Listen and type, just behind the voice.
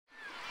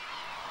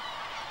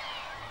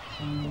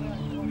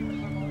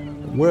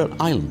We're an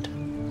island.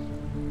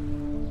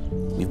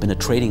 We've been a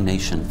trading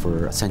nation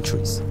for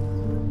centuries.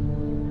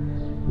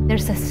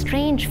 There's a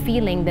strange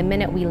feeling the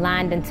minute we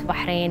land into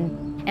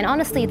Bahrain. And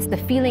honestly, it's the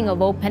feeling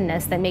of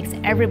openness that makes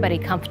everybody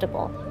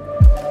comfortable.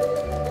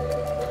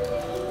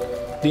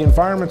 The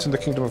environment in the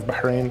Kingdom of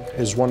Bahrain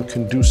is one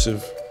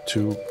conducive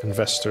to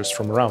investors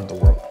from around the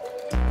world.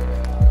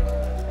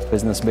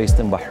 Business based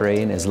in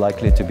Bahrain is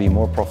likely to be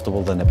more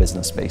profitable than a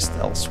business based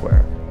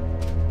elsewhere.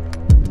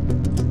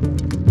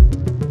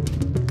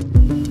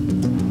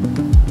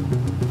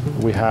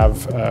 We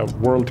have a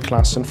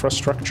world-class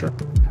infrastructure,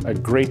 a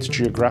great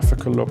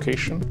geographical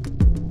location.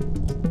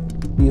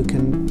 You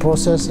can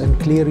process and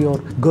clear your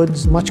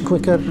goods much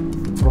quicker.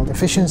 From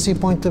efficiency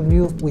point of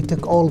view, we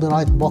tick all the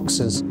right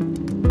boxes.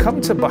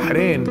 Come to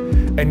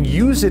Bahrain and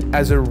use it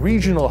as a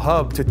regional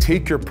hub to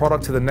take your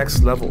product to the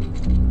next level.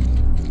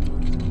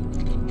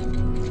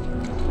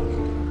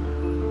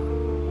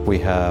 We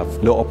have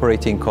low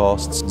operating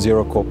costs,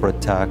 zero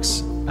corporate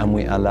tax, and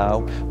we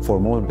allow for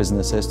more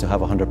businesses to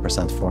have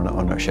 100% foreign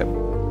ownership.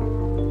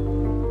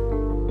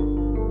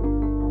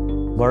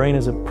 Bahrain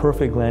is a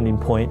perfect landing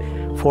point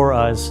for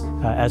us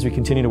as we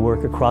continue to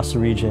work across the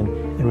region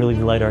and really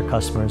delight our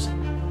customers.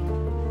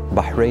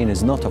 Bahrain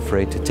is not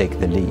afraid to take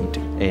the lead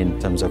in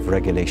terms of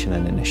regulation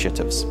and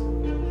initiatives.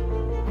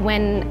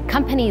 When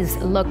companies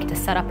look to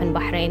set up in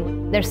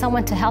Bahrain, there's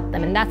someone to help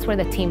them, and that's where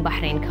the Team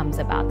Bahrain comes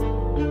about.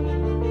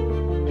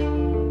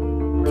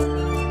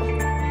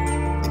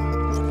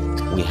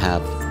 We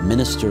have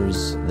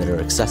ministers that are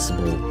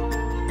accessible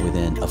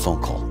within a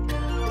phone call.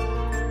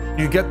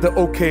 You get the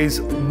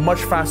OKs much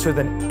faster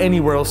than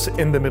anywhere else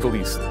in the Middle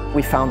East.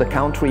 We found a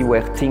country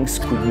where things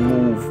could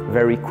move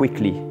very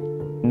quickly.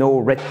 No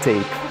red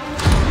tape.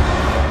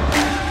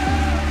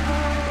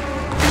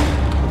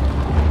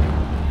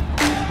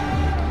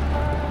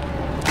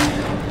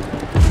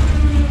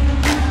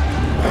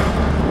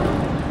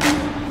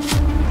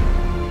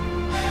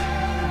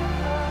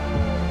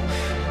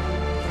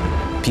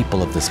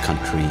 People of this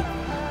country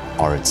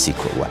are its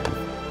secret weapon.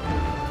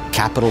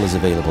 Capital is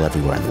available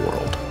everywhere in the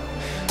world.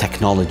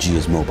 Technology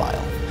is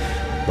mobile,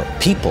 but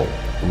people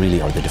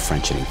really are the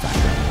differentiating factor.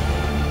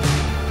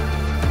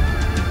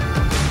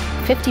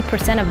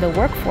 50% of the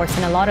workforce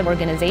in a lot of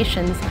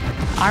organizations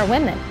are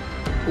women.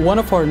 One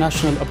of our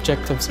national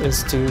objectives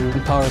is to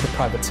empower the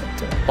private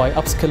sector by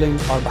upskilling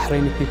our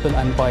Bahraini people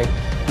and by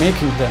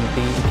making them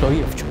the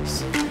employee of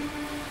choice.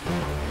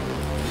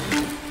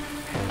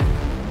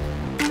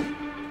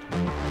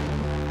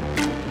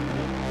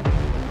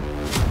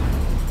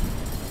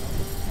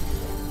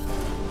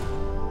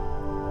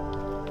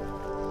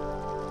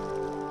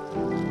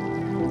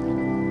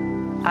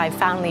 I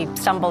finally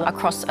stumbled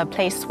across a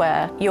place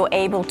where you're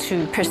able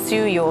to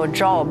pursue your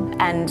job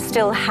and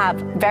still have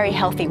very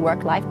healthy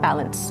work-life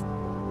balance.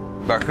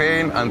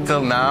 Bahrain,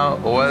 until now,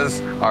 was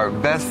our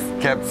best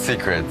kept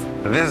secret.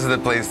 This is the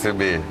place to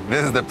be.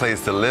 This is the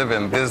place to live,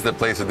 and this is the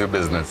place to do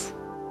business.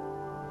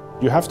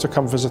 You have to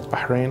come visit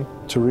Bahrain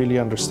to really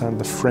understand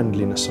the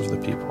friendliness of the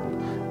people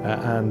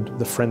and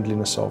the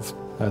friendliness of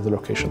the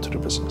location to do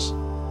business.